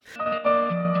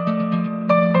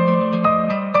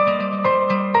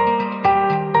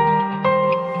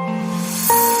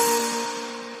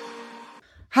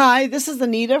Hi, this is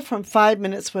Anita from 5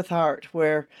 Minutes with Art,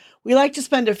 where we like to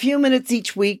spend a few minutes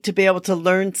each week to be able to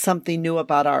learn something new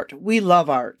about art. We love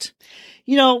art.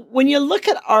 You know, when you look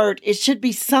at art, it should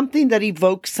be something that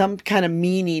evokes some kind of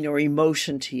meaning or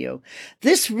emotion to you.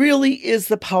 This really is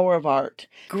the power of art.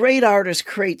 Great artist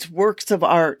creates works of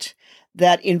art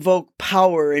that invoke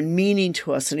power and meaning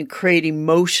to us and create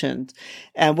emotion.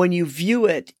 And when you view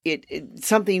it,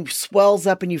 something swells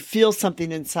up and you feel something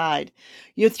inside.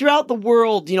 You know, throughout the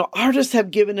world, artists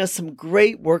have given us some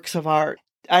great works of art.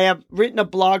 I have written a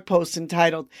blog post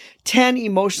entitled 10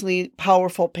 Emotionally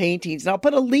Powerful Paintings. And I'll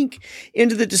put a link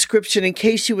into the description in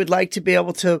case you would like to be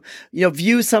able to,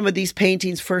 view some of these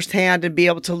paintings firsthand and be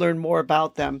able to learn more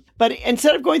about them. But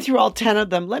instead of going through all 10 of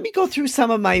them, let me go through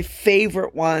some of my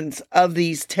favorite ones of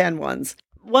these 10 ones.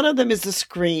 One of them is The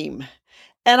Scream.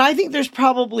 And I think there's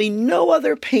probably no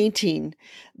other painting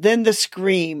than The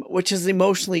Scream, which is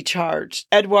emotionally charged.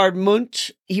 Edvard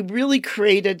Munch, he really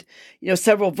created,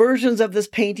 several versions of this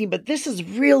painting, but this is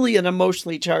really an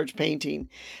emotionally charged painting.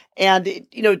 And,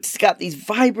 it's got these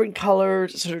vibrant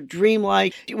colors, sort of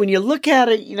dreamlike. When you look at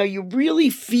it, you really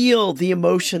feel the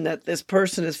emotion that this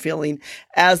person is feeling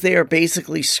as they are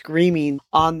basically screaming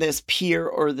on this pier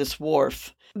or this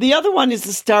wharf. The other one is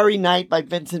The Starry Night by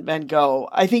Vincent van Gogh.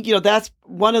 I think, that's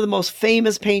one of the most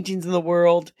famous paintings in the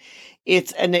world.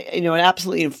 It's an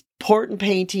absolutely important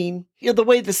painting. The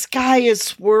way the sky is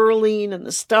swirling and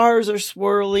the stars are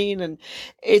swirling, and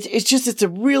it's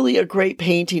really a great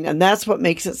painting. And that's what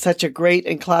makes it such a great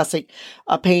and classic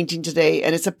painting today.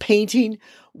 And it's a painting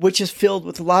which is filled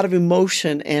with a lot of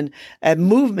emotion and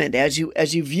movement as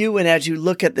you view and as you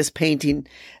look at this painting,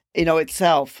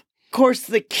 itself. Of course,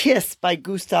 The Kiss by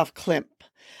Gustav Klimt.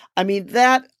 I mean,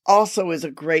 that also is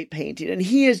a great painting, and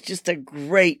he is just a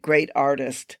great, great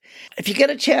artist. If you get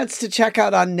a chance to check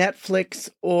out on Netflix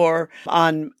or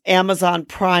on Amazon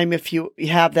Prime, if you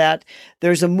have that,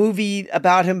 there's a movie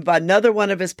about him, about another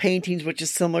one of his paintings, which is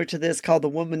similar to this, called The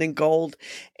Woman in Gold,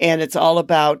 and it's all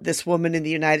about this woman in the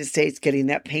United States getting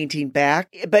that painting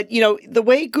back. But, the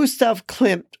way Gustav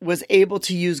Klimt was able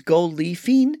to use gold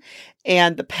leafing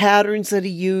and the patterns that he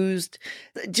used,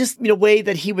 just in a way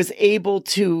that he was able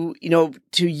to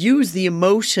use the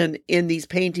emotion in these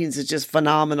paintings is just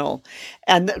phenomenal.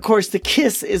 And of course, The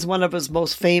Kiss is one of his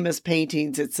most famous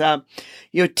paintings. It's,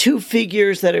 two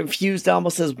figures that are infused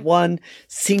almost as one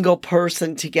single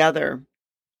person together.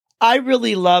 I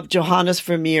really love Johannes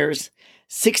Vermeer's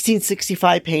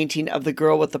 1665 painting of the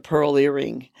girl with the pearl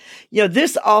earring.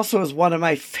 This also is one of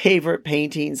my favorite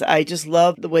paintings. I just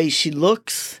love the way she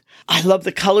looks. I love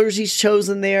the colors he's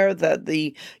chosen there,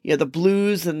 the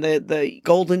blues and the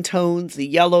golden tones, the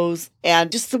yellows,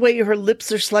 and just the way her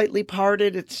lips are slightly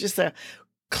parted. It's just a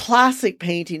classic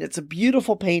painting. It's a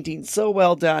beautiful painting. So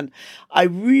well done. I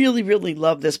really, really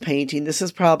love this painting. This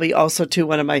is probably also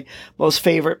one of my most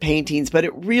favorite paintings, but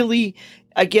it really,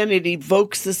 again, it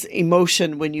evokes this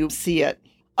emotion when you see it.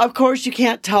 Of course, you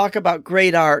can't talk about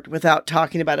great art without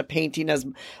talking about a painting as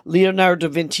Leonardo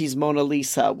da Vinci's Mona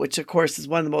Lisa, which, of course, is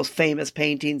one of the most famous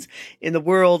paintings in the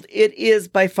world. It is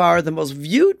by far the most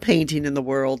viewed painting in the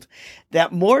world,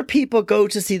 that more people go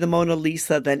to see the Mona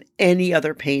Lisa than any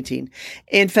other painting.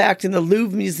 In fact, in the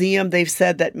Louvre Museum, they've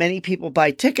said that many people buy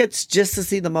tickets just to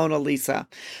see the Mona Lisa.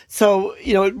 So,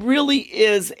 it really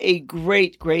is a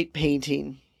great, great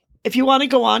painting. If you want to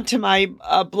go on to my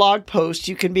blog post,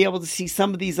 you can be able to see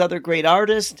some of these other great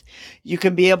artists. You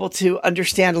can be able to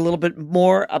understand a little bit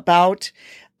more about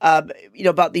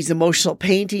these emotional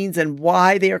paintings and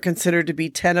why they are considered to be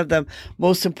 10 of the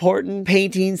most important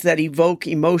paintings that evoke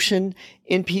emotion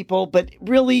in people. But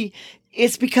really,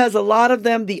 it's because a lot of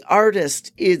them, the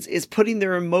artist is putting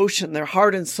their emotion, their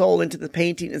heart and soul into the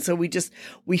painting. And so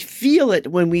we feel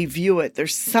it when we view it.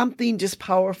 There's something just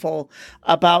powerful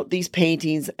about these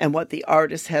paintings and what the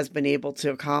artist has been able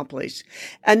to accomplish.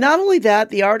 And not only that,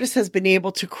 the artist has been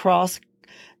able to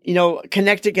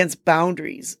connect against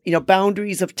boundaries,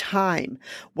 boundaries of time,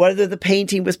 whether the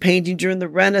painting was painted during the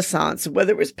Renaissance,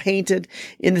 whether it was painted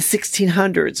in the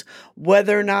 1600s,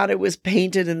 whether or not it was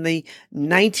painted in the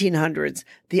 1900s.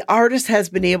 The artist has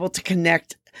been able to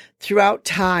connect throughout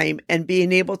time and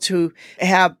being able to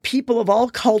have people of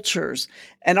all cultures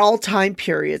and all time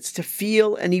periods to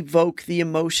feel and evoke the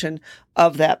emotion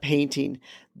of that painting.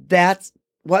 That's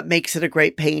what makes it a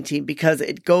great painting, because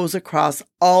it goes across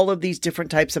all of these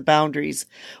different types of boundaries,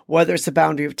 whether it's the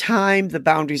boundary of time, the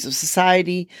boundaries of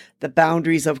society, the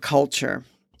boundaries of culture.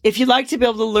 If you'd like to be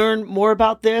able to learn more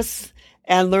about this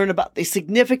and learn about the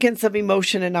significance of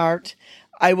emotion in art,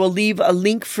 I will leave a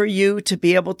link for you to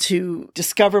be able to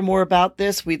discover more about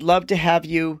this. We'd love to have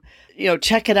you,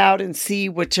 check it out and see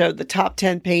which are the top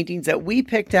 10 paintings that we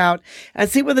picked out and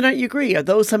see whether or not you agree. Are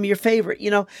those some of your favorite?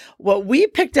 What we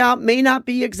picked out may not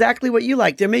be exactly what you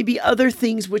like. There may be other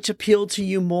things which appeal to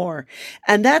you more.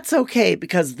 And that's okay,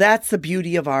 because that's the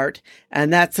beauty of art,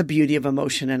 and that's the beauty of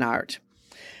emotion in art.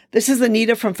 This is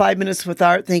Anita from 5 Minutes with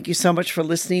Art. Thank you so much for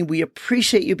listening. We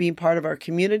appreciate you being part of our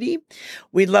community.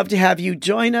 We'd love to have you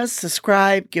join us,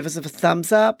 subscribe, give us a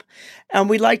thumbs up. And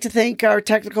we'd like to thank our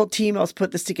technical team who's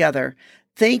put this together.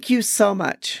 Thank you so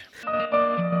much.